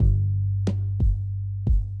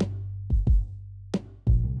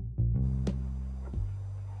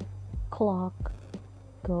Clock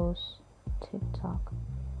goes tick tock,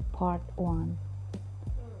 part 1.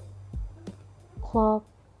 Clock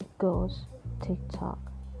goes tick tock.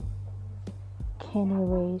 Can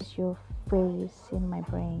erase your face in my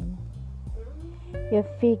brain, your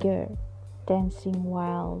figure dancing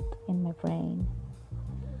wild in my brain,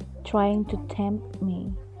 trying to tempt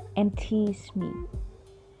me and tease me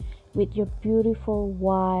with your beautiful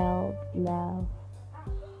wild love.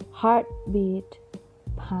 Heartbeat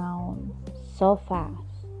pound so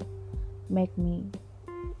fast, make me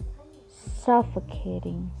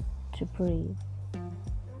suffocating to breathe.